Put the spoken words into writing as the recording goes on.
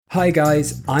Hi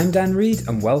guys, I'm Dan Reed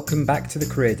and welcome back to the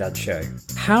Career Dad Show.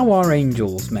 How are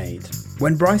angels made?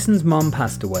 When Bryson's mum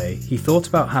passed away, he thought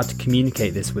about how to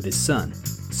communicate this with his son,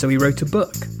 so he wrote a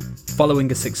book.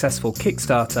 Following a successful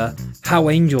Kickstarter, How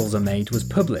Angels Are Made was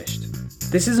published.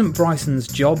 This isn't Bryson's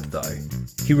job though.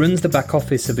 He runs the back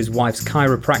office of his wife's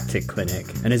chiropractic clinic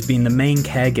and has been the main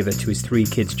caregiver to his 3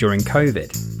 kids during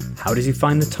COVID. How does he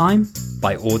find the time?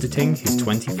 By auditing his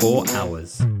 24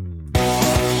 hours.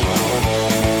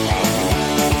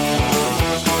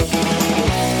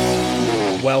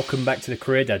 Welcome back to the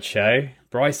Career Dad Show.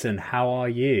 Bryson, how are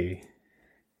you?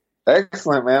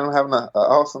 Excellent, man. I'm having an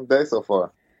awesome day so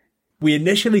far. We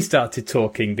initially started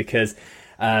talking because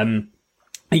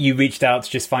you reached out to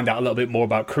just find out a little bit more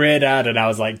about Career Dad, and I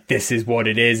was like, this is what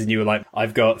it is. And you were like,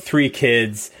 I've got 3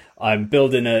 kids. I'm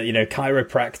building a,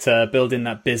 chiropractor, building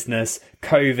that business,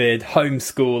 COVID,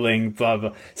 homeschooling, blah,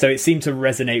 blah. So it seemed to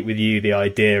resonate with you, the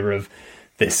idea of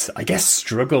this, I guess,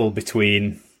 struggle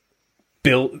between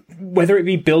whether it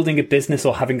be building a business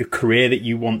or having a career that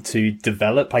you want to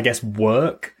develop, I guess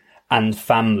work and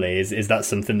family. Is that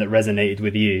something that resonated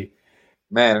with you?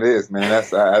 Man, it is, man.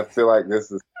 I feel like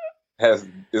this is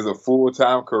a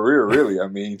full-time career, really. I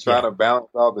mean, trying to balance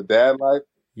all the dad life.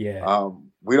 Yeah.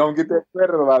 We don't get that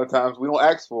credit a lot of times. We don't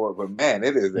ask for it, but man,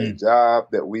 it is a job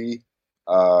that we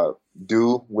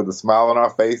do with a smile on our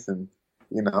face, and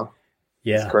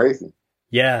it's crazy.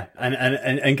 Yeah,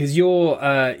 and because you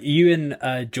in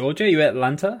Georgia? You at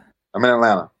Atlanta? I'm in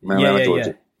Atlanta.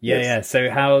 Georgia. Yeah. So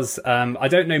how's I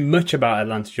don't know much about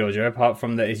Atlanta, Georgia, apart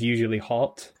from that it's usually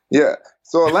hot. Yeah.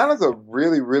 So Atlanta's a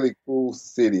really, really cool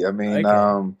city. I mean,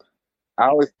 okay. I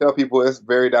always tell people it's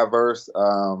very diverse.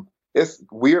 It's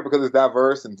weird because it's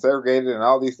diverse and segregated and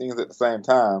all these things at the same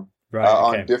time, right,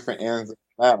 on different ends of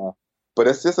Atlanta. But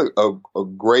it's just a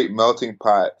great melting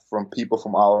pot from people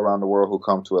from all around the world who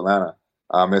come to Atlanta.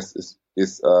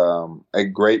 It's a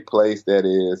great place that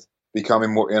is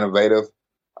becoming more innovative.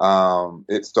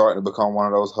 It's starting to become one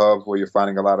of those hubs where you're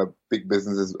finding a lot of big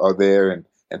businesses are there,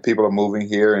 and people are moving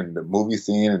here, and the movie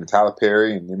scene and Tyler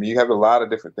Perry. And I mean, you have a lot of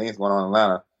different things going on in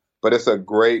Atlanta, but it's a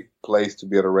great place to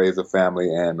be able to raise a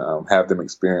family and have them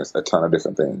experience a ton of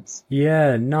different things.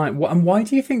 Yeah, nice. And why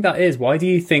do you think that is? Why do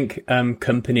you think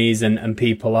companies and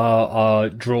people are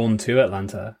drawn to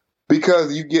Atlanta?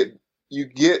 Because you get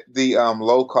the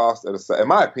low cost of the South. In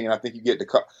my opinion, I think you get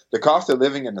the cost of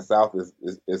living in the South is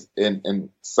in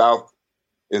South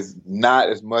is not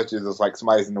as much as it's like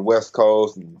somebody's in the West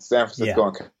Coast and San Francisco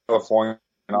and California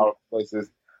and all those places.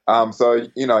 So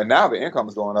and now the income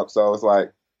is going up, so it's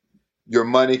like your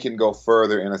money can go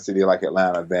further in a city like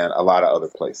Atlanta than a lot of other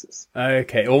places.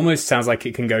 Okay, almost sounds like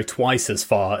it can go twice as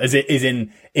far as it is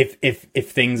in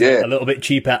if things are a little bit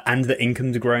cheaper and the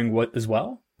income's growing as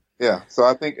well. Yeah, so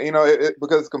I think,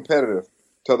 because it's competitive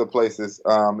to other places.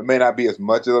 It may not be as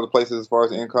much as other places as far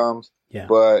as incomes,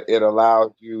 but it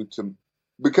allows you to,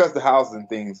 because the houses and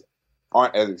things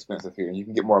aren't as expensive here, and you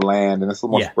can get more land, and it's a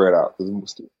little more spread out,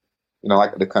 because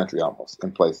like the country almost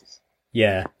in places.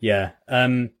 Yeah.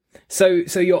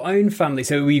 So your own family.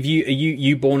 So are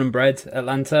you born and bred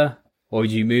Atlanta, or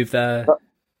did you move there?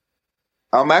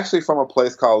 I'm actually from a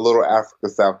place called Little Africa,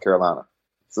 South Carolina.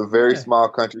 It's a very small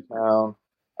country town.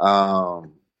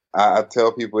 I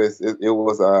tell people it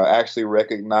was actually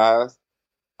recognized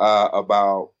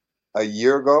about a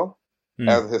year ago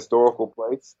as a historical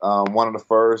place. One of the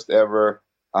first ever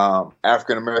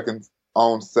African American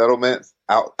owned settlements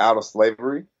out of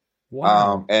slavery.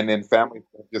 Wow. And then families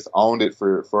just owned it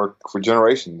for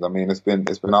generations. I mean, it's been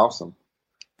awesome.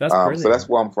 That's brilliant. So that's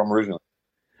where I'm from originally.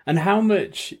 And how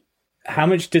much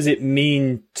does it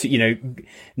mean to,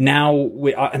 now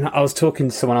and I was talking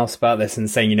to someone else about this and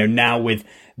saying, now with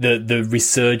the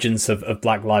resurgence of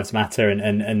Black Lives Matter,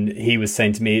 and he was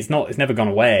saying to me, it's never gone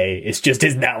away. It's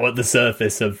now at the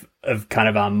surface of kind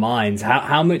of our minds.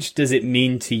 How much does it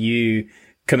mean to you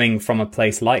coming from a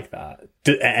place like that?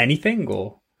 Anything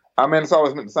or? I mean, it's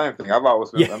always meant the same thing. I've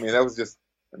always been, I mean, that was just,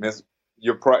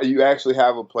 you actually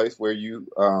have a place where you,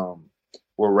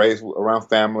 were raised around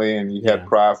family, and you had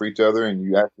pride for each other, and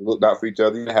you actually looked out for each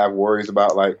other. You didn't have worries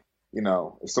about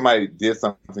if somebody did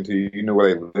something to you, you knew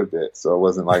where they lived at. So it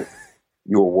wasn't like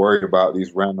you were worried about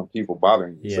these random people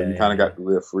bothering you. So you kind of got to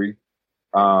live free.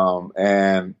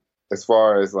 And as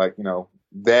far as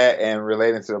that and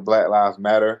relating to the Black Lives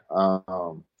Matter, I've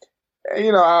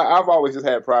always just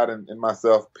had pride in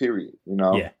myself, period,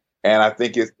 And I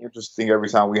think it's interesting every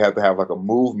time we have to have a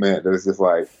movement that is just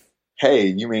like, hey,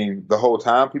 you mean the whole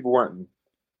time people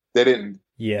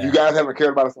you guys haven't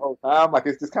cared about us the whole time? Like,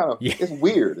 it's just kind of, it's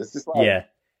weird. It's just like,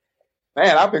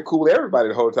 man, I've been cool with everybody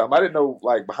the whole time. I didn't know,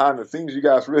 like, behind the scenes, you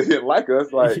guys really didn't like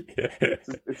us. Like,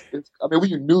 I mean,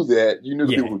 you knew that. You knew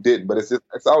the Yeah. people who didn't, but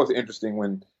it's always interesting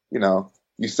when,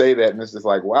 you say that and it's just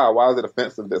like, wow, why is it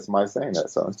offensive that somebody's saying that?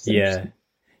 So it's interesting.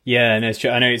 Yeah, and it's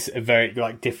true. I know it's a very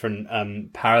like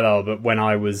different parallel, but when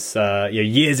I was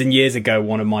years and years ago,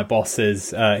 one of my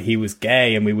bosses, he was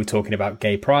gay, and we were talking about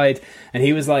gay pride, and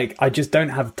he was like, "I just don't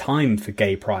have time for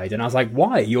gay pride," and I was like,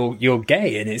 "Why? You're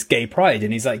gay, and it's gay pride,"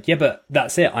 and he's like, "Yeah, but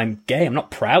that's it. I'm gay. I'm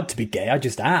not proud to be gay. I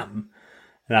just am."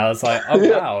 And I was like, "Oh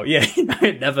wow, yeah,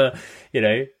 it never,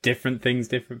 different things,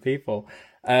 different people."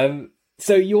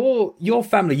 So your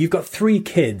family, you've got 3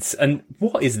 kids, and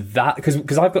what is that?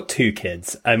 Because I've got 2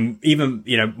 kids, and even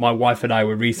my wife and I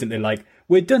were recently like,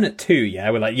 we're done at 2,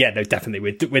 yeah. We're like, yeah, no, definitely,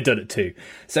 we're done at 2.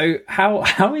 So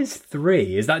how is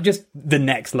 3? Is that just the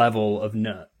next level of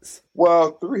nuts?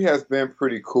 Well, 3 has been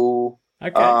pretty cool.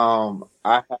 Okay.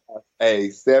 I have a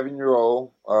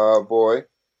 7-year-old boy.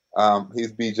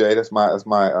 He's BJ. That's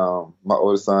my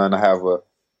oldest son. I have a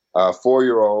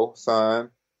 4-year-old son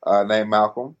named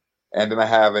Malcolm. And then I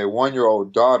have a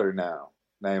 1-year-old daughter now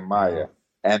named Maya.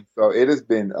 And so it has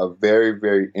been a very,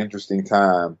 very interesting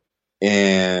time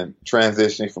in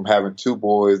transitioning from having 2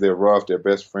 boys. They're rough. They're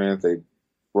best friends. They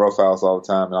roughhouse all the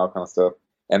time and all kind of stuff.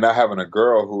 And now having a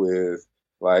girl who is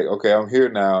like, okay, I'm here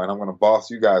now and I'm going to boss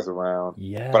you guys around.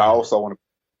 Yeah. But I also want to.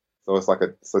 So it's like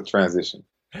it's a transition.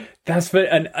 That's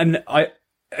and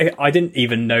I didn't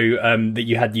even know that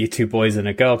you had your 2 boys and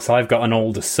a girl, because I've got an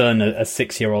older son, a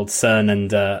 6-year-old son,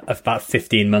 and about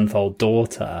 15-month-old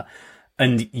daughter.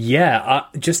 And yeah,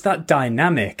 just that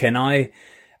dynamic. And I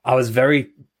was very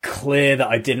clear that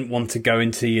I didn't want to go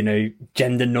into,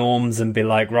 gender norms and be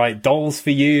like, right, dolls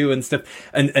for you and stuff.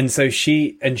 And so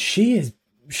she's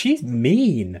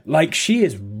mean. Like, she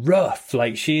is rough.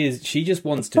 Like, she just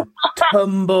wants to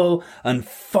tumble and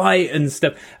fight and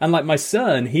stuff. And like my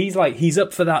son, he's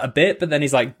up for that a bit, but then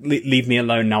he's like, leave me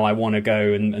alone now. I want to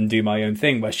go and do my own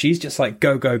thing. Where she's just like,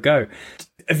 go, go, go.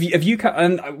 Have you,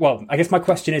 and well, I guess my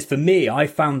question is, for me, I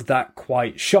found that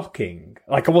quite shocking.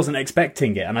 Like, I wasn't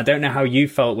expecting it. And I don't know how you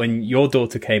felt when your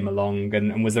daughter came along,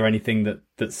 and was there anything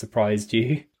that surprised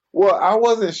you? Well, I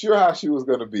wasn't sure how she was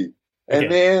going to be. And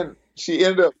then she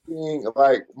ended up being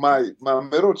like my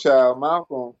middle child,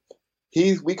 Malcolm.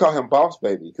 We call him Boss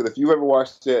Baby, because if you ever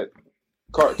watched that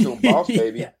cartoon Boss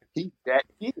Baby, he's that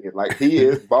kid. Like, he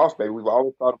is Boss Baby. We've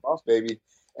always called him Boss Baby.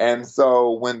 And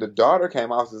so when the daughter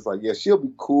came, I was just like, yeah, she'll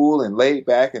be cool and laid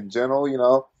back and gentle,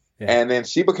 Yeah. And then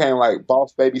she became like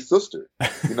Boss Baby's sister.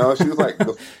 She was like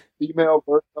the female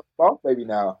version of Boss Baby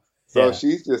now. So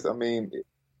she's just,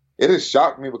 it has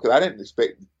shocked me, because I didn't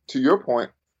expect, to your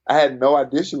point, I had no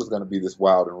idea she was going to be this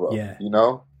wild and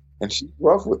rough, and she's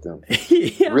rough with them.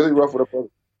 Really rough with her brother.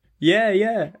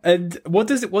 Yeah. And what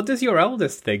does your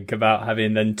eldest think about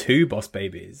having then 2 boss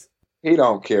babies? He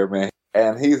don't care, man.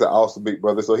 And he's an awesome big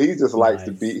brother. So he just likes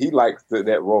he likes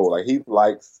that role. Like, he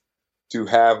likes to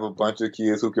have a bunch of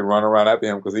kids who can run around after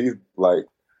him, because he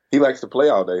likes to play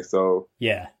all day. So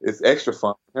yeah, it's extra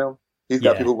fun for him. He's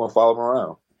got people who are going to follow him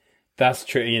around. That's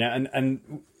true,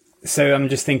 and so I'm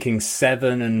just thinking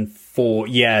 7 and 4.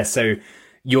 Yeah, so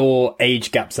your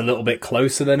age gap's a little bit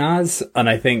closer than ours, and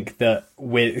I think that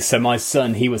so my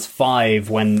son, he was 5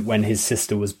 when his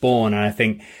sister was born, and I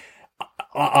think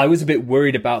I was a bit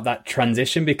worried about that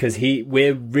transition, because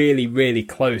we're really, really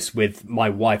close with my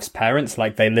wife's parents.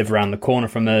 Like, they live around the corner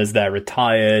from us. They're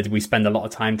retired. We spend a lot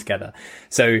of time together.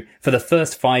 So for the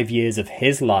first 5 years of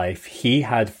his life, he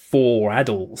had 4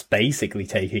 adults basically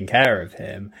taking care of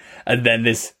him. And then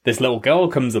this little girl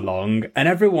comes along, and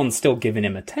everyone's still giving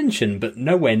him attention, but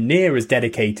nowhere near as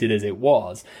dedicated as it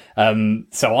was.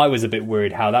 So I was a bit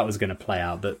worried how that was going to play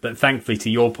out. But thankfully, to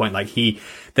your point, like,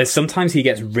 sometimes he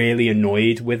gets really annoyed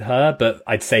with her, but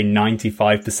I'd say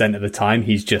 95% of the time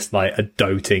he's just like a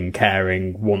doting,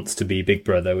 caring, wants to be big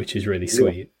brother, which is really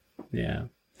sweet. Yeah.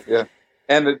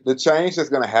 And the change that's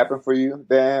going to happen for you,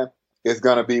 Dan, is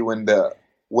going to be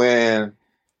when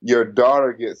your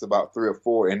daughter gets about 3 or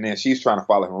 4, and then she's trying to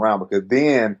follow him around, because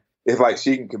then it's like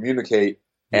she can communicate,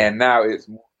 and now it's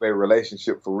more of a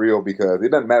relationship for real, because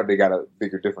it doesn't matter if they got a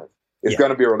bigger difference. It's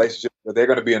going to be a relationship, but they're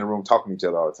going to be in the room talking to each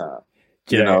other all the time.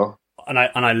 You know? And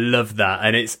I love that,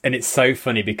 and it's so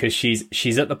funny, because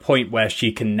she's at the point where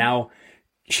she can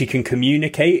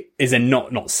communicate, is in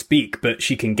not speak, but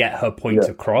she can get her point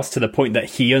across to the point that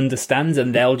he understands,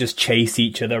 and they'll just chase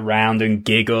each other around and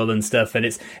giggle and stuff, and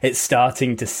it's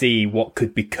starting to see what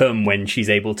could become when she's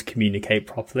able to communicate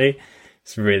properly.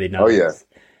 It's really nice. Oh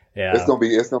yeah. It's gonna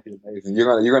be amazing.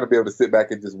 You're gonna be able to sit back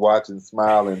and just watch and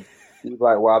smile, and you're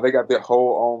like, wow, they got their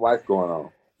whole own life going on.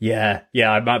 Yeah,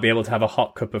 yeah, I might be able to have a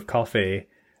hot cup of coffee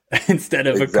instead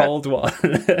of Exactly. a cold one.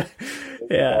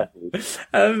 Yeah.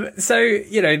 Exactly. So,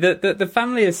 the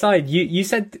family aside, you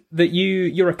said that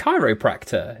you're a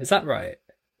chiropractor. Is that right?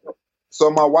 So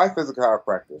my wife is a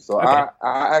chiropractor. So Okay.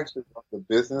 I actually run the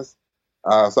business.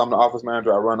 So I'm the office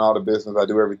manager. I run all the business. I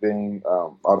do everything,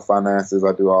 all the finances.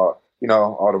 I do all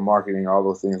the marketing, all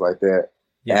those things like that.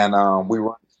 Yeah. And we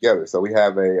run together. So we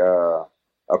have a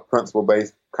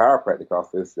principal-based chiropractic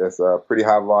office that's pretty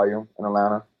high volume in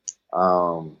Atlanta.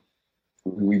 Um,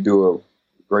 we do a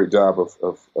great job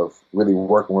of really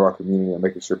working with our community and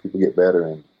making sure people get better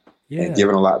and Yeah.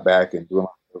 giving a lot back and doing a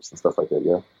lot of tips and stuff like that.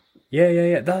 Yeah. Yeah, yeah,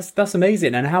 yeah. That's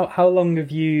amazing. And how long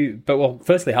have you? But well,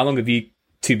 firstly, how long have you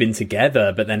two been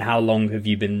together? But then, how long have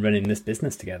you been running this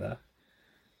business together?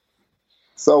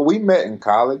 So we met in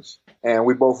college, and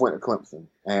we both went to Clemson.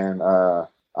 And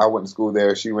I went to school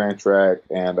there. She ran track,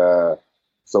 and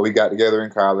so we got together in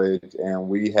college. And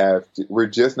we're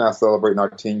just now celebrating our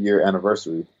 10-year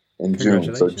anniversary in June.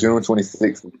 So Congratulations. June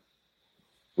 26th,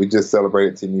 we just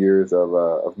celebrated 10 years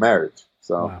of marriage.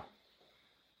 So Wow.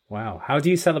 Wow. How do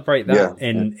you celebrate yeah. that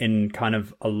in kind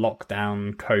of a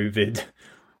lockdown COVID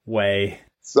way?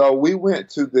 So we went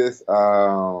to this. It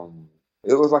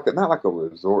was like not like a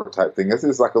resort type thing. This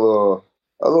is like a little.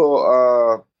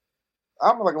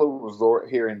 I'm like a little resort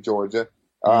here in Georgia.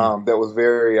 That was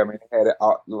very. I mean, it had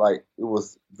it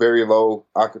was very low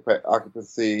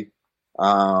occupancy.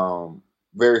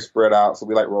 Very spread out. So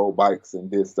we like rode bikes and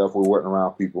did stuff. We weren't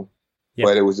around people, Yeah.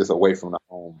 but it was just away from the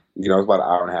home. It was about an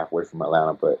hour and a half away from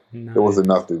Atlanta, but Nice. it was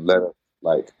enough to let us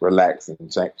like relax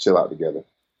and chill out together.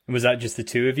 Was that just the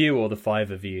two of you or the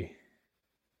five of you?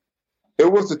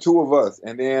 It was the two of us,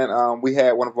 and then we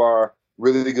had one of our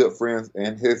really good friends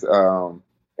and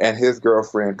his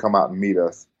girlfriend come out and meet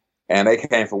us, and they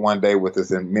came for one day with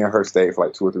us, and me and her stayed for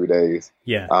like 2 or 3 days.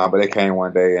 Yeah. But they came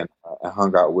one day and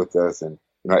hung out with us, and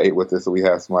ate with us, so we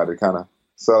had somebody to kind of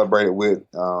celebrate it with.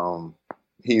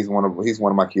 He's one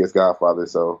of my kids'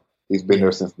 godfathers, so he's been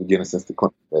there since the beginning, since the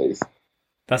Clemson days.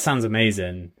 That sounds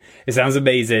amazing. It sounds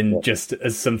amazing. Yeah. Just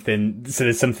as something. So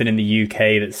there's something in the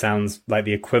UK that sounds like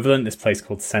the equivalent. This place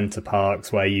called Centre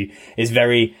Parks, where it's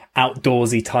very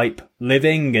outdoorsy type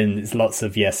living, and it's lots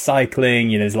of cycling.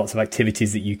 There's lots of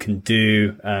activities that you can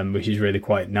do, which is really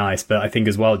quite nice. But I think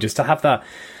as well, just to have that,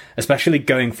 especially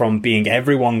going from being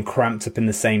everyone cramped up in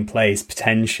the same place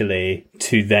potentially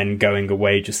to then going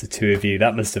away, just the two of you,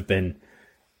 that must have been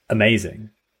amazing.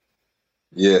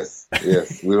 Yes.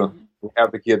 We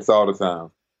have the kids all the time,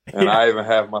 and I even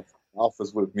have my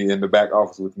office with me in the back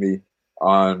office with me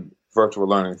on virtual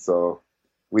learning. So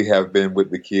we have been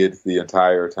with the kids the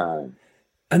entire time.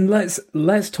 And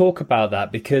let's talk about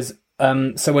that, because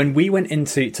so when we went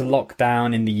into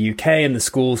lockdown in the UK and the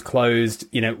schools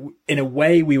closed, in a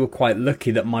way we were quite lucky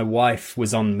that my wife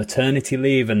was on maternity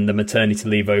leave, and the maternity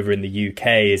leave over in the UK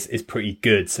is pretty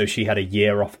good. So she had a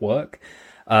year off work.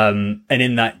 And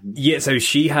in that year, so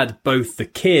she had both the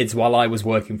kids while I was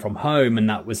working from home, and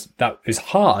that was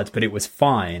hard, but it was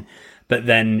fine. But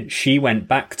then she went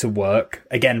back to work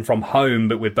again from home,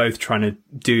 but we're both trying to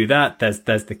do that. There's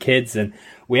the kids, and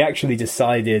we actually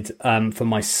decided, for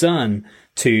my son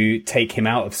to take him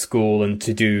out of school and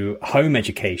to do home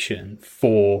education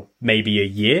for maybe a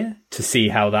year to see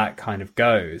how that kind of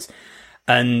goes.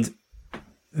 And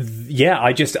yeah,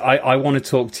 I want to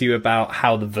talk to you about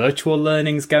how the virtual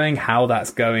learning's going, how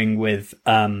that's going with,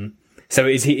 so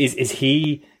is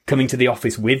he coming to the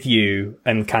office with you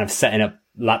and kind of setting up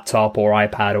laptop or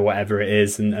iPad or whatever it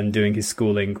is and doing his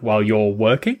schooling while you're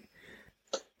working?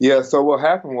 Yeah. So what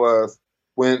happened was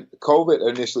when COVID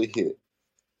initially hit,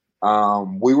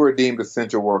 we were deemed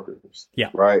essential workers. Yeah.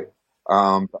 Right.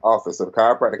 The office, so the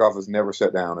chiropractic office never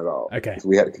shut down at all. Okay. So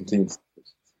we had to continue.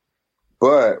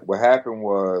 But what happened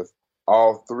was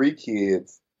all 3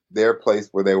 kids, their place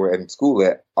where they were in school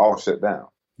at, all shut down.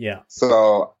 Yeah.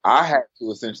 So I had to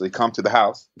essentially come to the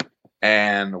house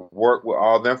and work with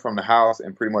all of them from the house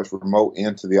and pretty much remote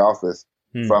into the office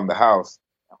from the house.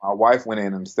 My wife went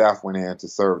in and the staff went in to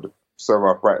serve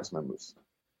our practice members.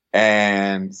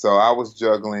 And so I was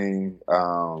juggling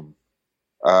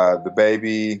the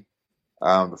baby,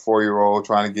 the 4-year-old,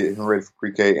 trying to get him ready for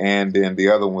pre-K, and then the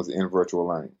other one was in virtual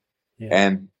learning. Yeah.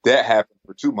 And that happened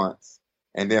for 2 months.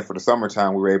 And then for the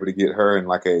summertime, we were able to get her in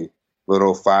like a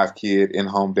little 5-kid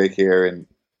in-home daycare. And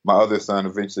my other son,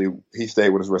 eventually, he stayed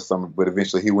with us for summer, but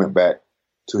eventually he went back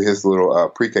to his little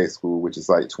pre-K school, which is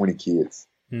like 20 kids.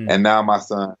 And now my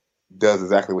son does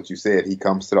exactly what you said. He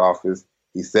comes to the office,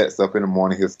 he sets up in the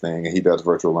morning his thing, and he does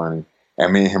virtual learning.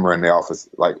 And me and him are in the office.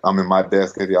 Like, I'm in my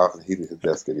desk at the office, he's at his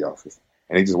desk at the office.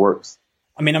 And he just works.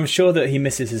 I mean, I'm sure that he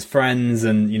misses his friends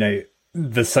and, you know,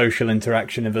 the social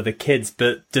interaction of other kids,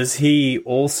 but does he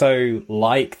also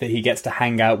like that he gets to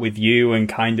hang out with you and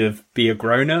kind of be a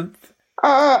grown-up?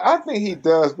 I think he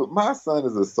does, but my son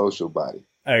is a social body.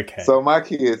 Okay. So my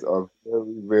kids are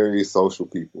very, very social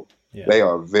people. Yeah. They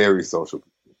are very social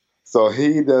people. So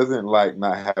he doesn't like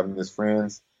not having his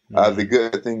friends. The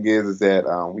good thing is that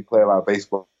we play a lot of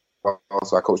baseball.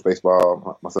 So I coach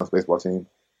baseball, my son's baseball team.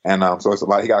 And so it's a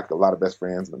lot. He got a lot of best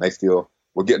friends, but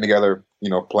we're getting together, you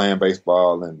know, playing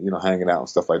baseball and, you know, hanging out and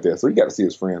stuff like that. So he got to see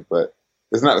his friends, but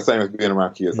it's not the same as being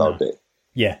around kids all day.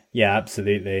 Yeah,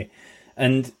 absolutely.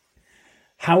 And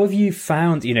how have you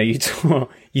found, you know,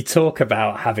 you talk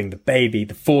about having the baby,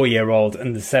 the 4-year-old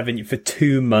and the 7 for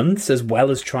 2 months, as well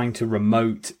as trying to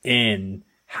remote in.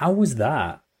 How was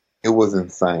that? It was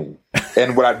insane.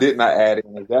 And what I did not add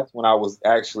in is that's when I was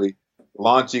actually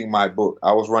launching my book.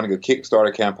 I was running a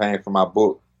Kickstarter campaign for my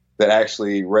book that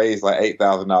actually raised like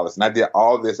 $8,000. And I did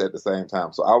all this at the same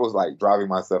time. So I was like driving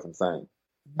myself insane.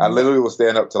 I literally was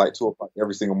staying up to like 2 o'clock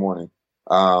every single morning,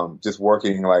 just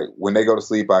working. Like when they go to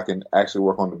sleep, I can actually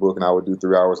work on the book and I would do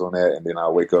 3 hours on that. And then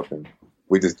I'll wake up and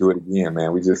we just do it again,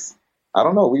 man. I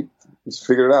don't know. We just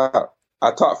figured it out.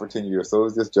 I taught for 10 years, so it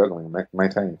was just juggling,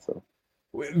 maintaining. So.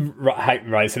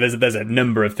 Right. So there's a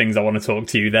number of things I want to talk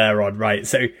to you there on. Right.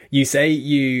 So you say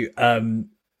you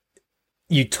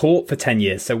taught for 10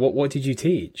 years. So what did you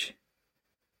teach?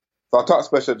 So I taught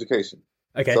special education.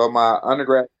 Okay. So my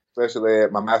undergrad special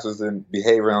ed, my master's in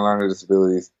behavior and learning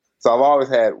disabilities. So I've always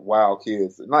had wild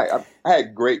kids. Like I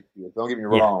had great kids. Don't get me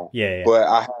wrong. Yeah. But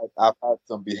I've had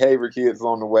some behavior kids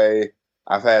along the way.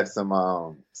 I've had some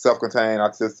self-contained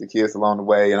autistic kids along the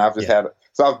way, and I've just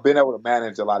I've been able to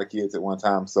manage a lot of kids at one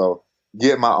time. So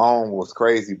getting my own was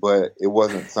crazy, but it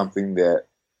wasn't something that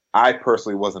I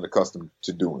personally wasn't accustomed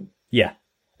to doing. Yeah.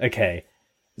 Okay.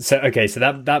 So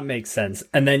that makes sense.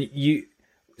 And then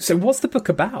so what's the book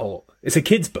about? It's a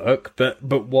kid's book, but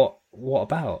what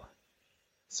about?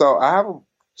 So I have a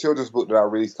children's book that I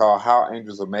released called How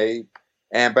Angels Are Made.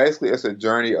 And basically it's a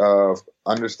journey of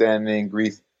understanding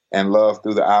grief and love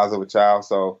through the eyes of a child.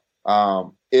 So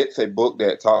it's a book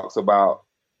that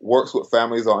works with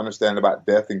families on understanding about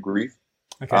death and grief.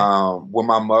 Okay. When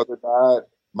my mother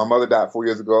died 4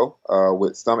 years ago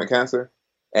with stomach cancer.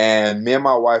 And me and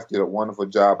my wife did a wonderful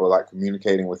job of like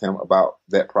communicating with him about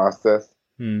that process.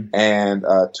 And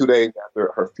 2 days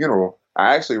after her funeral,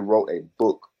 I actually wrote a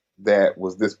book that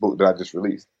was this book that I just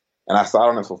released. And I sat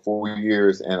on it for 4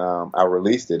 years and I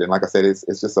released it. And like I said, it's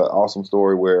just an awesome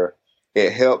story where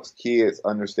it helps kids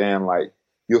understand, like,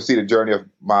 you'll see the journey of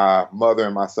my mother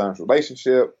and my son's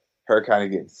relationship, her kind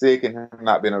of getting sick and him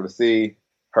not being able to see,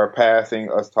 her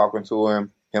passing, us talking to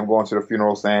him going to the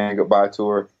funeral, saying goodbye to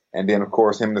her. And then, of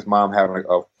course, him and his mom having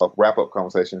a wrap-up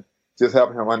conversation, just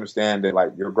helping him understand that,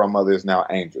 like, your grandmother is now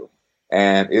Angel.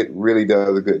 And it really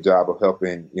does a good job of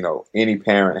helping, you know, any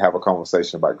parent have a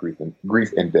conversation about grief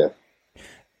and death.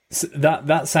 So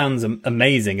that sounds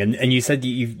amazing. And you said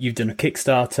you've done a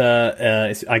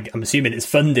Kickstarter. I'm assuming it's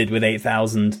funded with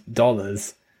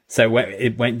 $8,000. So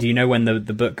do you know when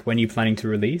when you're planning to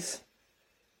release?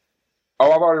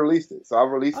 Oh, I've already released it. So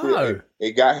I've released it.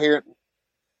 It got here.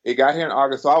 It got here in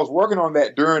August. So I was working on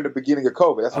that during the beginning of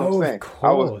COVID. That's what I'm saying.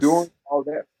 I was doing all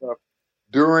that stuff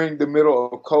during the middle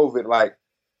of COVID. Like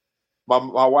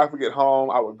my wife would get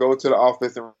home. I would go to the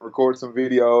office and record some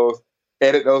videos,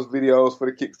 edit those videos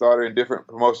for the Kickstarter and different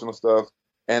promotional stuff.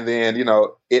 And then, you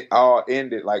know, it all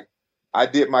ended. Like I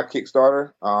did my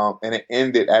Kickstarter and it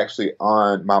ended actually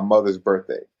on my mother's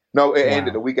birthday. No, it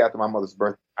ended the week after my mother's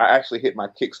birthday. I actually hit my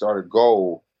Kickstarter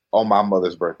goal on my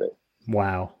mother's birthday.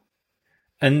 Wow.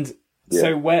 And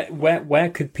so where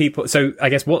could people, so I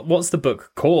guess what's the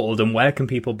book called and where can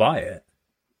people buy it?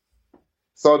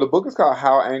 So the book is called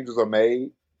How Angels Are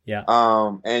Made. Yeah.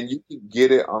 And you can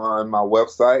get it on my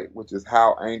website, which is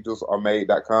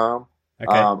howangelsaremade.com.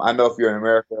 Okay. I know if you're in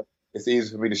America, it's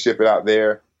easy for me to ship it out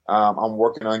there. I'm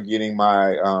working on getting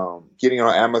getting it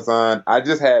on Amazon.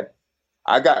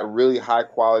 I got really high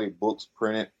quality books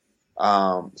printed,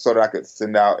 so that I could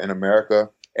send out in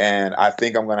America. And I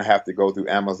think I'm going to have to go through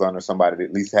Amazon or somebody to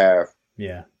at least have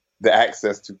the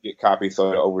access to get copies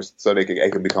so they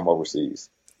can become overseas.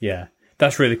 Yeah,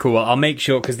 that's really cool. I'll make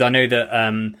sure, because I know that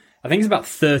I think it's about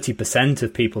 30%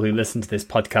 of people who listen to this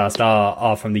podcast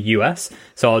are from the US.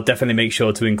 So I'll definitely make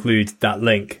sure to include that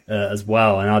link as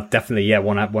well. And I'll definitely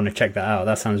want to check that out.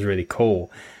 That sounds really cool.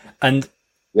 And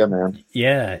yeah, man.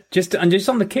 Yeah, just on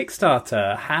the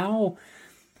Kickstarter,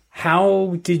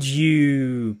 how did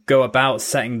you go about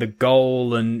setting the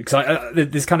goal? And because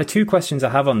there's kind of two questions I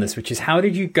have on this, which is how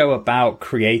did you go about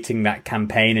creating that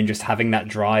campaign and just having that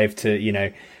drive to, you know,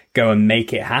 go and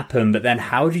make it happen? But then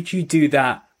how did you do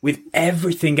that with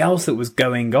everything else that was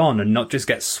going on and not just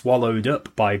get swallowed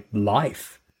up by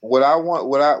life? When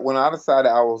I decided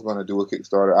I was going to do a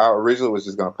Kickstarter, I originally was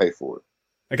just going to pay for it.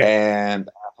 Okay. And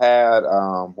I had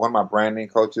one of my branding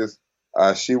coaches.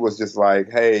 She was just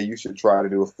like, "Hey, you should try to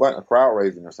do a crowd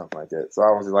raising or something like that." So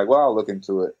I was just like, "Well, I'll look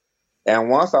into it." And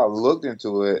once I looked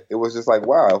into it, it was just like,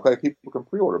 "Wow, okay, people can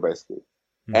pre-order basically."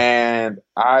 And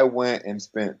I went and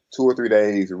spent 2 or 3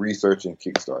 days researching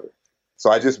Kickstarter.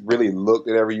 So I just really looked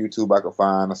at every YouTube I could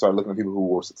find. I started looking at people who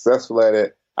were successful at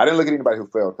it. I didn't look at anybody who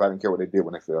failed because I didn't care what they did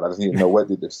when they failed. I just needed to know what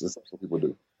did the successful people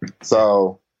do.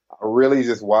 So I really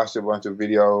just watched a bunch of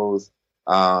videos.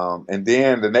 And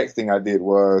then the next thing I did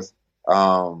was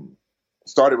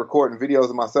started recording videos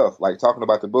of myself, like talking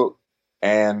about the book.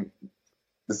 And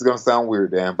this is going to sound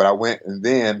weird, Dan, but I went and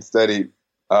then studied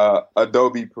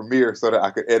Adobe Premiere so that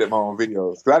I could edit my own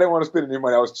videos. Because I didn't want to spend any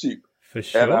money. I was cheap. For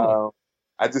sure. And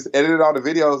I just edited all the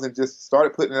videos and just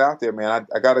started putting it out there, man.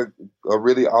 I got a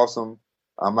really awesome,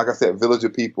 like I said, village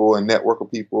of people and network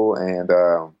of people. And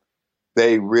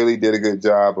they really did a good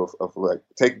job of like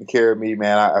taking care of me,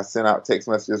 man. I sent out text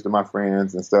messages to my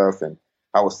friends and stuff, and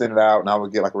I would send it out and I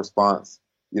would get like a response,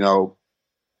 you know,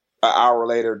 an hour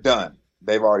later, done.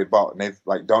 They've already bought and they've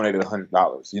like donated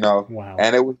 $100, you know? Wow.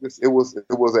 And it was just, it was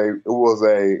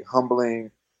a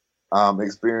humbling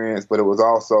experience, but it was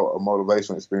also a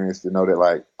motivational experience to know that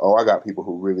like, oh, I got people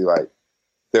who really like,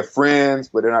 they're friends,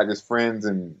 but they're not just friends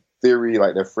in theory,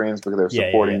 like they're friends because they're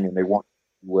supporting and they want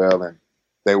to do well, and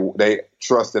they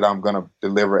trust that I'm going to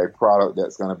deliver a product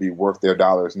that's going to be worth their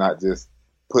dollars, not just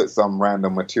put some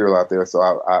random material out there. So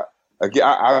I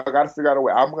got to figure out a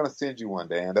way. I'm going to send you one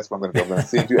day, and that's what I'm going to do. I'm going to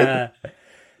send you a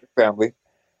family.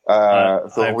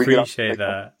 So I appreciate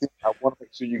that. I want to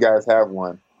make sure you guys have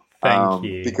one. Thank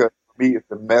you. Because for me, it's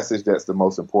the message that's the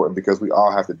most important, because we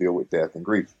all have to deal with death and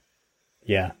grief.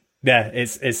 Yeah. Yeah,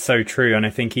 it's so true. And I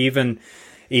think even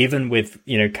with,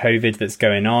 you know, COVID that's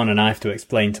going on, and I have to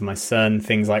explain to my son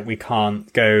things like we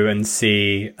can't go and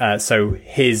see, so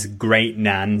his great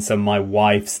nan, so my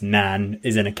wife's nan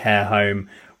is in a care home.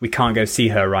 We can't go see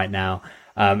her right now.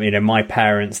 You know, my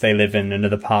parents, they live in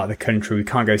another part of the country. We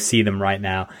can't go see them right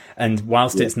now. And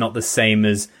whilst it's not the same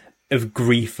as of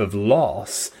grief of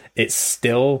loss, it's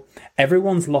still,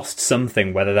 everyone's lost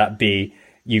something, whether that be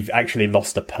you've actually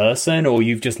lost a person or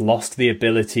you've just lost the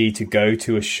ability to go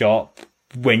to a shop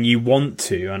when you want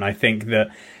to. And I think that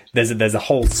there's a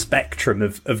whole spectrum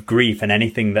of grief, and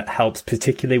anything that helps,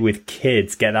 particularly with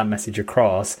kids, get that message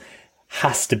across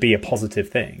has to be a positive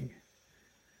thing.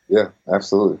 Yeah,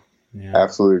 absolutely. Yeah.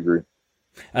 Absolutely agree.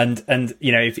 And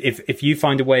you know, if you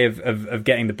find a way of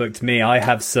getting the book to me, I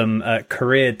have some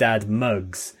Career Dad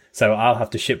mugs, so I'll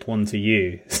have to ship one to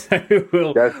you. So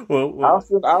I'll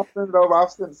send it over. I'll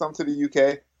send some to the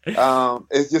UK.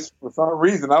 It's just, for some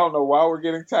reason, I don't know why we're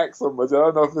getting taxed so much. I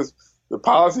don't know if it's the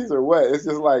policies or what. It's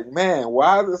just like, man,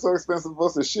 why is it so expensive for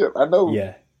us to ship? I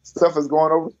know stuff is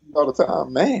going over all the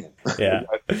time, man. Yeah.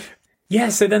 Yeah.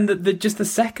 So then the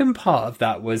second part of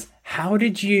that was, how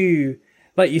did you,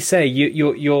 like you say,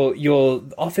 you're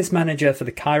office manager for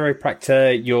the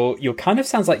chiropractor. You're kind of,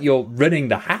 sounds like you're running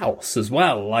the house as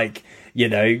well. Like, you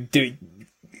know, do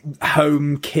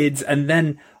home, kids, and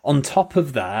then on top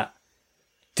of that,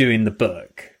 doing the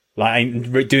book, like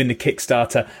doing the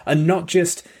Kickstarter, and not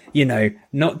just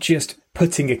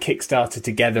putting a Kickstarter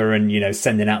together and, you know,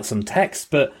 sending out some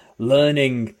text, but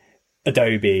learning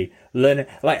Adobe,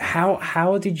 like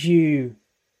how did you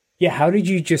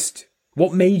just,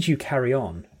 what made you carry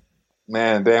on?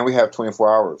 Man, Dan, we have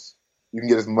 24 hours. You can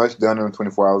get as much done in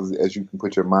 24 hours as you can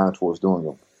put your mind towards doing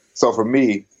them. So for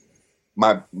me,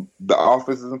 the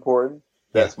office is important.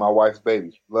 That's my wife's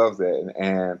baby. She loves that.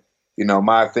 And you know,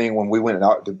 my thing when we went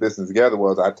out to business together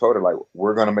was, I told her, like,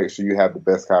 we're going to make sure you have the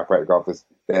best chiropractic office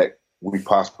that we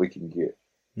possibly can get.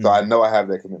 So I know I have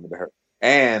that commitment to her.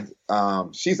 And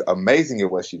she's amazing at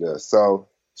what she does. So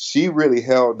she really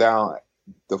held down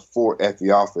the fort at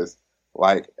the office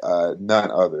like none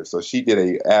other. So she did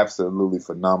a absolutely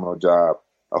phenomenal job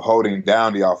of holding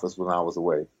down the office when I was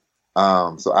away.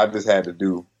 So I just had to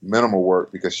do minimal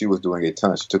work because she was doing a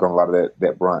ton. She took on a lot of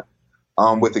that brunt.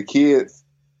 With the kids,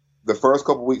 the first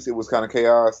couple of weeks, it was kind of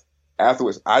chaos.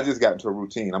 Afterwards, I just got into a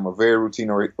routine. I'm a very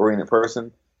routine-oriented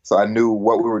person, so I knew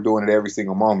what we were doing at every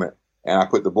single moment. And I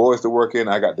put the boys to work in.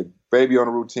 I got the baby on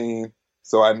a routine,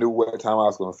 so I knew what time I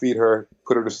was going to feed her,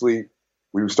 put her to sleep.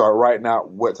 We would start writing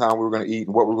out what time we were going to eat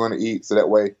and what we were going to eat, so that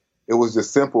way it was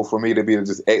just simple for me to be able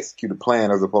to just execute a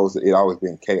plan as opposed to it always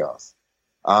being chaos.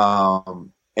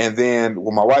 And then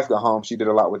when my wife got home, she did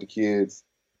a lot with the kids.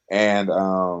 And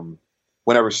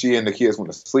whenever she and the kids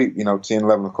went to sleep, 10,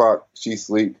 11 o'clock, she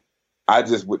sleep. I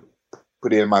just would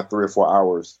put in my 3 or 4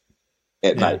 hours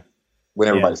at night when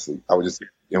everybody sleep. I would just sit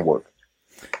and work.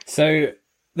 So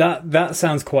that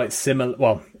sounds quite similar.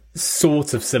 Well,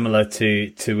 sort of similar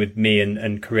to with me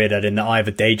and Career Dad, in that I have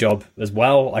a day job as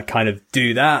well. I kind of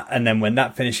do that, and then when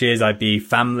that finishes, I'd be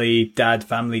family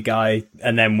guy,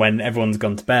 and then when everyone's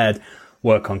gone to bed,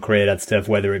 work on Career Dad stuff,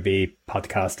 whether it be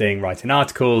podcasting, writing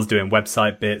articles, doing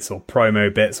website bits or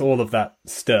promo bits, all of that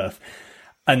stuff.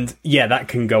 And yeah, that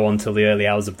can go on till the early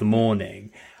hours of the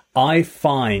morning. I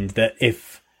find that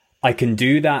if I can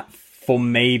do that for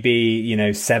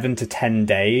maybe 7 to 10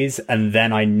 days, and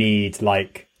then I need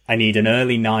an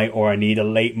early night or I need a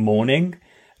late morning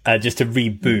just to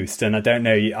reboost. And I don't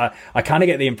know, I kind of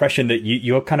get the impression that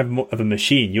you're kind of more of a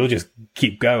machine. You'll just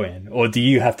keep going. Or do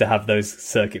you have to have those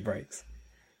circuit breaks?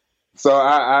 So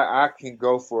I can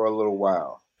go for a little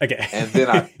while. Okay. And then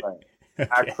I crash. Okay.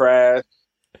 I crash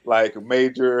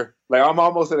major. I'm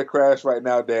almost at a crash right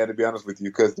now, Dan, to be honest with you,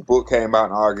 because the book came out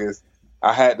in August.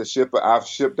 I had to ship it. I've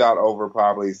shipped out over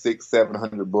probably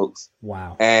 600-700 books.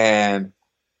 Wow. And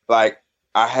I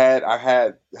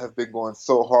have been going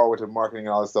so hard with the marketing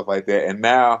and all this stuff like that. And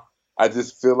now I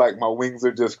just feel like my wings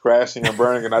are just crashing and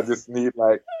burning. And I just need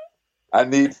I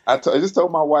just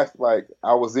told my wife,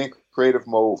 I was in creative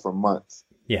mode for months.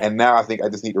 Yeah. And now I think I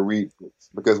just need to read books,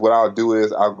 because what I'll do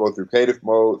is I'll go through creative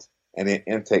modes and then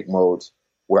intake modes,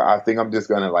 where I think I'm just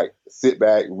going to sit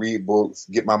back, read books,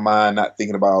 get my mind not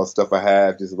thinking about all the stuff I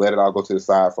have, just let it all go to the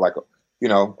side for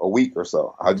a week or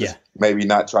so. I'll just maybe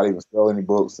not try to even sell any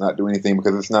books, not do anything,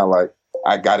 because it's not like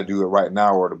I got to do it right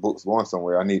now or the book's going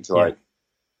somewhere. I need to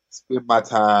spend my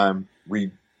time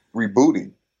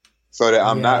rebooting so that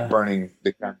I'm not burning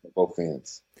the candle at both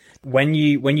ends. When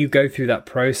you go through that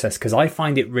process, because I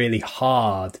find it really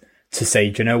hard to say,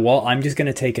 do you know what, I'm just going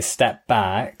to take a step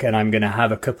back and I'm going to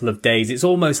have a couple of days. It's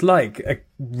almost like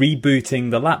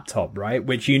rebooting the laptop, right?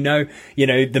 Which,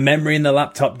 the memory in the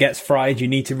laptop gets fried. You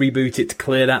need to reboot it to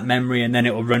clear that memory, and then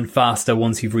it will run faster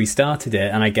once you've restarted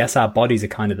it. And I guess our bodies are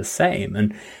kind of the same.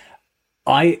 And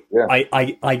I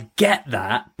get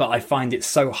that, but I find it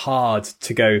so hard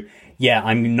to go,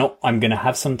 I'm going to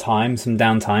have some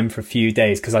downtime for a few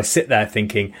days, because I sit there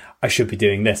thinking, I should be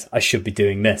doing this. I should be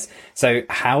doing this. So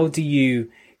how do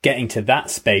you get into that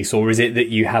space? Or is it that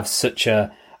you have such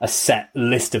a set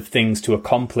list of things to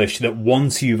accomplish that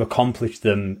once you've accomplished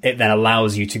them, it then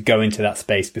allows you to go into that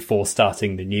space before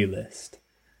starting the new list?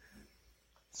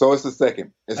 So it's the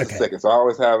second. The second. So I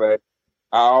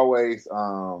always,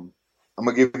 I'm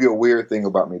going to give you a weird thing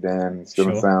about me, Dan. It's going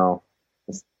to sound,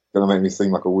 it's going to make me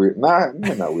seem like a weird, not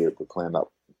weird, but planned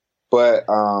out. But,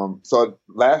 so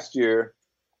last year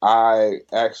I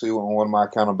actually went with one of my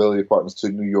accountability partners to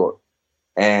New York,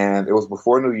 and it was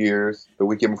before New Year's, the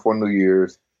weekend before New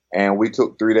Year's. And we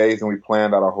took 3 days and we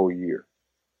planned out our whole year.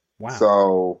 Wow.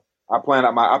 So I planned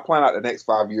out the next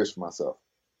 5 years for myself.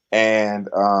 And,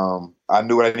 I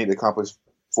knew what I needed to accomplish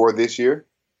for this year.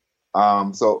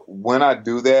 So when I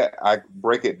do that, I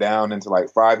break it down into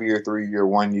 5 year, 3 year,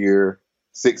 1 year,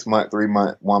 6 month, 3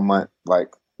 month, 1 month,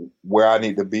 where I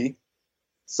need to be.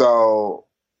 So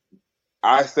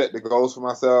I set the goals for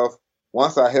myself.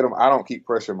 Once I hit them, I don't keep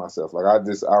pressuring myself.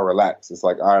 I relax. It's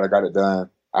all right, I got it done.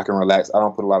 I can relax. I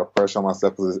don't put a lot of pressure on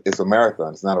myself, because it's a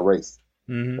marathon. It's not a race.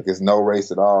 Mm-hmm. It's no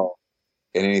race at all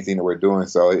in anything that we're doing.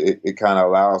 So it kind of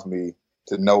allows me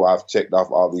to know I've checked off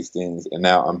all these things, and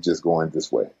now I'm just going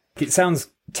this way. It sounds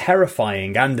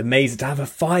terrifying and amazing to have a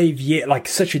 5 year,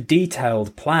 such a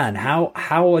detailed plan.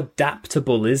 How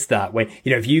adaptable is that? When,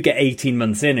 if you get 18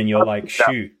 months in and you're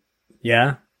shoot,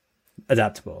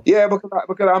 adaptable. Yeah, because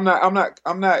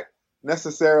I'm not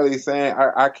necessarily saying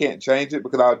I can't change it,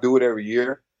 because I'll do it every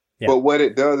year. Yeah. But what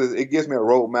it does is it gives me a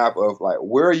roadmap of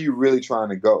where are you really trying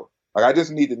to go? I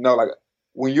just need to know,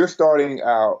 when you're starting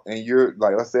out and you're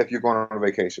let's say if you're going on a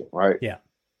vacation, right? Yeah.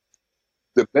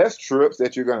 The best trips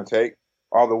that you're going to take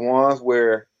are the ones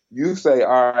where you say,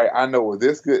 all right, I know where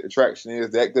this good attraction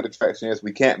is, that good attraction is.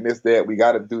 We can't miss that. We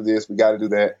got to do this. We got to do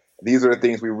that. These are the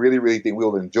things we really, really think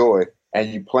we'll enjoy. And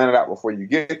you plan it out before you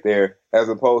get there, as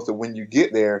opposed to when you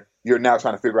get there, you're now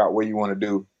trying to figure out what you want to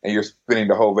do. And you're spending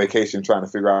the whole vacation trying to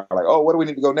figure out what do we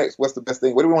need to go next? What's the best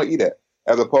thing? What do we want to eat at?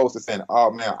 As opposed to saying,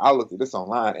 oh man, I looked at this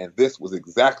online and this was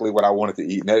exactly what I wanted to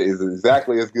eat. And that is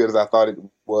exactly as good as I thought it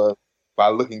was by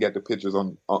looking at the pictures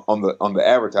on the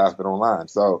advertisement online.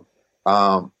 So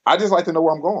I just like to know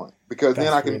where I'm going, because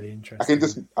then I can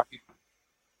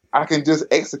I can just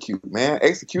execute, man.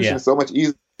 Execution is so much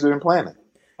easier than planning.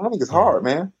 Planning is hard,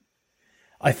 man.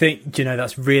 I think,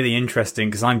 that's really interesting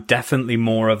because I'm definitely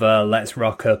more of a let's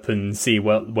rock up and see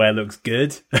where looks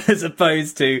good as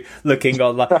opposed to looking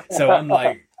online. So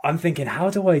I'm thinking,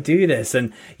 how do I do this?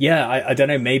 And I don't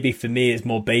know, maybe for me it's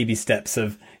more baby steps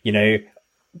of,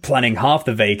 planning half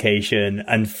the vacation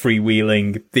and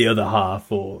freewheeling the other half,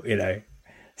 or,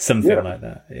 something like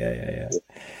that. Yeah.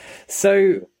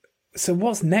 So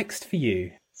what's next for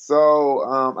you?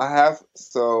 So I have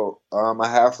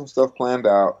some stuff planned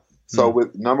out. So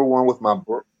with number one, with my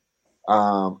book,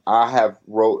 I have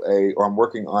I'm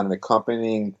working on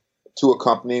two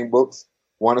accompanying books.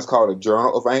 One is called A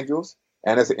Journal of Angels,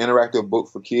 and it's an interactive book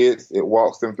for kids. It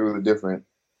walks them through the different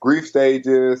grief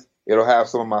stages. It'll have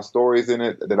some of my stories in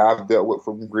it that I've dealt with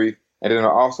from grief. And then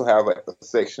it'll also have a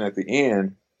section at the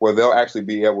end where they'll actually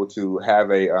be able to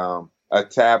have a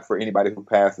tab for anybody who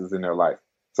passes in their life.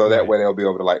 So that way they'll be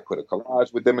able to put a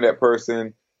collage with them and that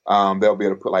person. They'll be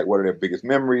able to put what are their biggest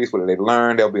memories, what did they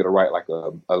learn. They'll be able to write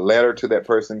a letter to that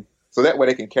person. So that way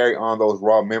they can carry on those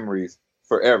raw memories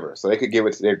forever. So they could give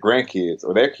it to their grandkids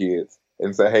or their kids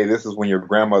and say, hey, this is when your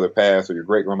grandmother passed or your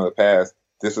great grandmother passed.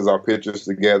 This is our pictures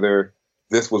together.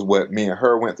 This was what me and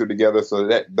her went through together, so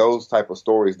that those type of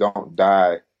stories don't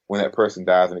die when that person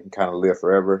dies, and it can kind of live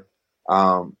forever.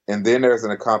 And then there's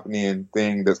an accompanying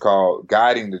thing that's called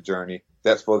Guiding the Journey.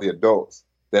 That's for the adults.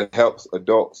 That helps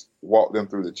adults walk them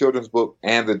through the children's book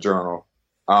and the journal.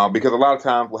 Because a lot of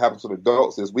times what happens with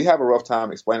adults is we have a rough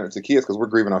time explaining it to kids because we're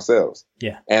grieving ourselves.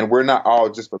 Yeah. And we're not all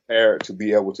just prepared to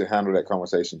be able to handle that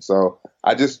conversation. So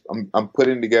I'm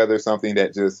putting together something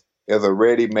that just is a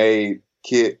ready-made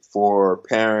kit for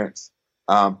parents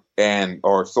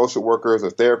or social workers or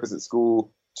therapists at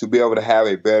school to be able to have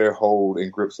a better hold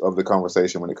and grips of the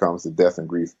conversation when it comes to death and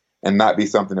grief, and not be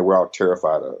something that we're all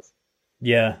terrified of.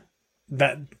 Yeah,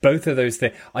 that both of those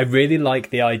things. I really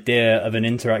like the idea of an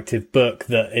interactive book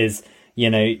that is,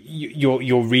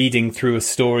 you're reading through a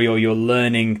story, or you're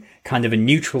learning kind of a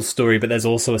neutral story, but there's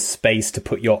also a space to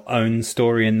put your own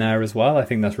story in there as well. I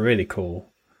think that's really cool.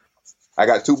 I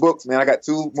got 2 books, man. I got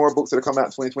 2 more books that are coming out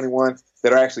in 2021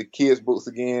 that are actually kids' books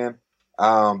again.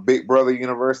 Big Brother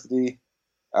University,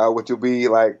 which will be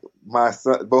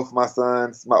both my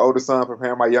sons, my older son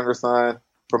preparing my younger son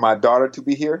for my daughter to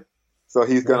be here. So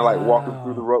he's going to walk him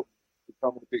through the rope to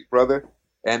become a big brother.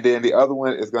 And then the other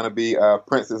one is going to be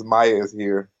Princess Maya is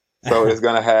here. So it's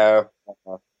going to have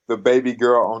the baby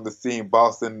girl on the scene,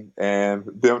 Boston, and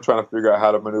them trying to figure out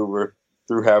how to maneuver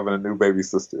through having a new baby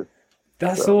sister.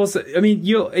 That's awesome. I mean,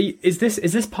 is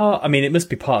this part? I mean, it must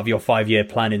be part of your 5-year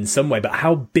plan in some way. But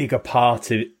how big a part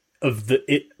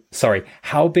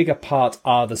how big a part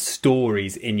are the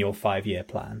stories in your 5-year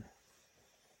plan?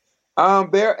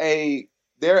 It's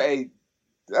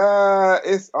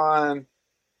on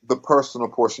the personal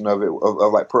portion of it,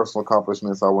 of personal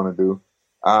accomplishments I want to do.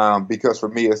 Because for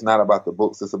me, it's not about the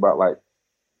books. It's about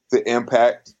the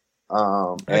impact,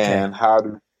 and how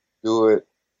to do it,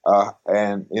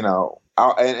 and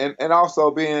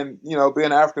also being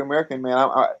African American, man.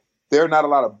 There are not a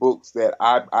lot of books that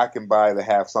I can buy that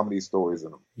have some of these stories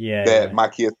in them. Yeah. That my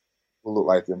kids will look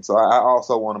like them. So I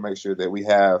also want to make sure that we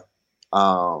have,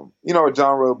 a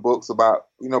genre of books about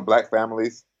Black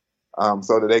families,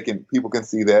 so that people can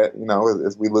see that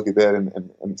as we look at that, and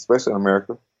especially in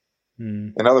America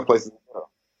and other places.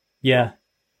 Yeah.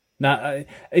 Now,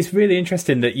 it's really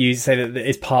interesting that you say that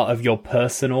it's part of your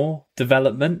personal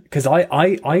development, because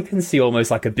I can see almost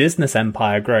like a business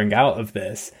empire growing out of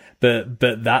this, but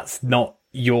that's not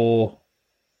your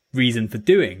reason for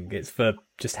doing. It's for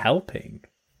just helping.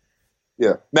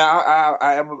 Yeah. Now,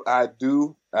 I am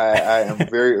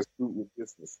very astute with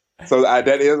business, so that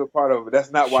is a part of it.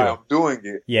 That's not why I'm doing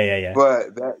it. Yeah.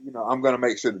 But that I'm going to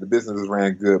make sure that the business is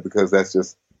ran good, because that's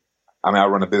just. I mean, I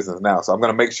run a business now, so I'm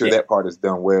going to make sure that part is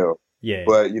done well. Yeah.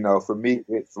 But, for me,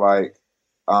 it's the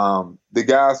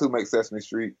guys who make Sesame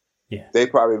Street, they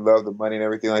probably love the money and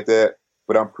everything like that,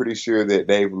 but I'm pretty sure that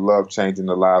they love changing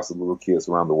the lives of little kids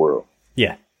around the world.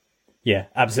 Yeah. Yeah,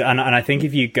 absolutely. And I think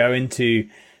if you go into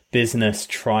business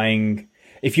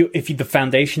if the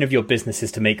foundation of your business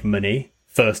is to make money,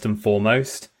 first and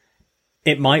foremost,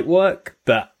 it might work,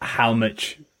 but how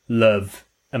much love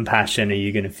and passion are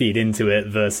you going to feed into it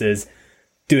versus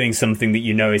doing something that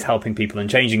is helping people and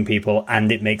changing people, and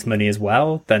it makes money as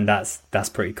well? Then that's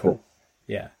pretty cool.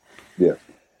 Yeah.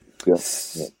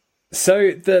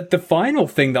 So the final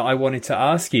thing that I wanted to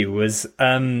ask you was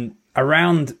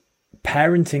around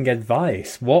parenting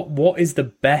advice. What is the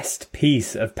best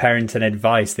piece of parenting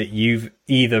advice that you've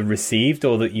either received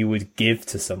or that you would give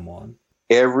to someone?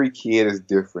 every kid is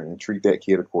different and treat that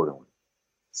kid accordingly.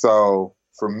 So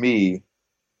for me,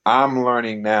 I'm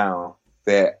learning now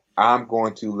that I'm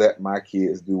going to let my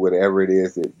kids do whatever it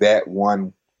is that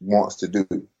one wants to do.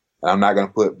 And I'm not going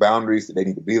to put boundaries that they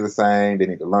need to be the same. They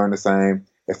need to learn the same.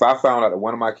 If I found out that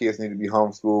one of my kids need to be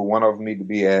homeschooled, one of them need to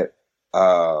be at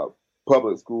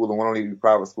public school, and one of them need to be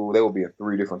private school, they will be in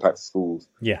 3 different types of schools.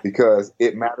 Yeah. Because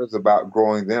it matters about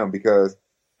growing them, because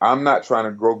I'm not trying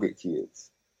to grow good kids,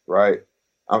 right?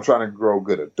 I'm trying to grow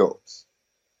good adults.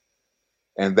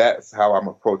 And that's how I'm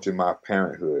approaching my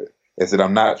parenthood, is that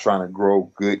I'm not trying to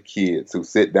grow good kids who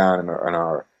sit down and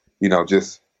are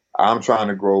I'm trying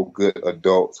to grow good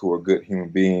adults who are good human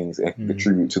beings and can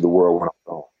contribute to the world when I'm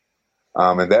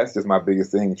gone. And that's just my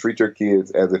biggest thing. Treat your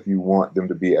kids as if you want them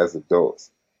to be as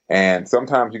adults. And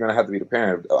sometimes you're going to have to be the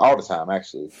parent all the time,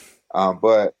 actually.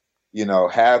 But,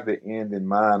 have the end in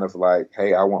mind of like,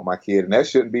 hey, I want my kid. And that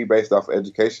shouldn't be based off of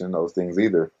education and those things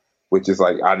either, which is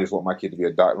like, I just want my kid to be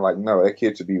a doctor. Like, no, that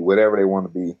kid should be whatever they want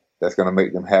to be that's going to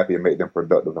make them happy and make them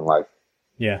productive in life.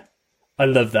 Yeah. I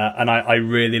love that. And I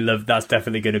really love that's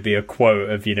definitely going to be a quote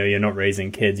of, you're not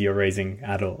raising kids, you're raising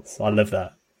adults. I love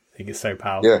that. I think it's so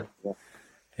powerful.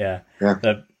 Yeah.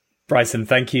 Bryson,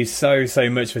 thank you so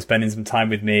much for spending some time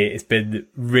with me. It's been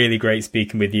really great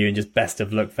speaking with you, and just best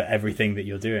of luck for everything that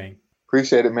you're doing.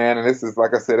 Appreciate it, man. And this is,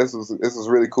 like I said, this was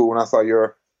really cool. When I saw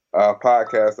your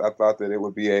podcast, I thought that it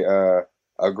would be a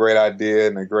great idea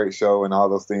and a great show and all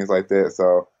those things like that.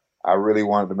 So I really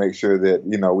wanted to make sure that,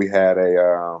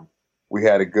 we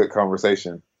had a good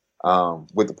conversation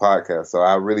with the podcast. So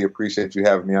I really appreciate you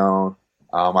having me on.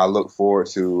 I look forward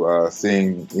to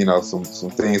seeing, some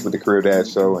things with the Career Dad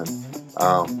Show. And,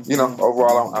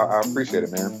 overall, I appreciate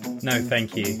it, man. No,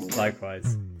 thank you.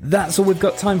 Likewise. That's all we've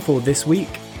got time for this week.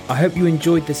 I hope you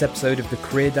enjoyed this episode of the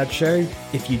Career Dad Show.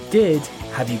 If you did,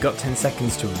 have you got 10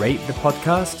 seconds to rate the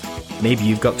podcast? Maybe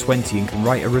you've got 20 and can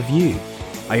write a review.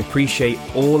 I appreciate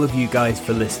all of you guys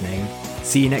for listening.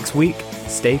 See you next week.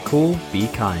 Stay cool, be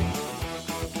kind.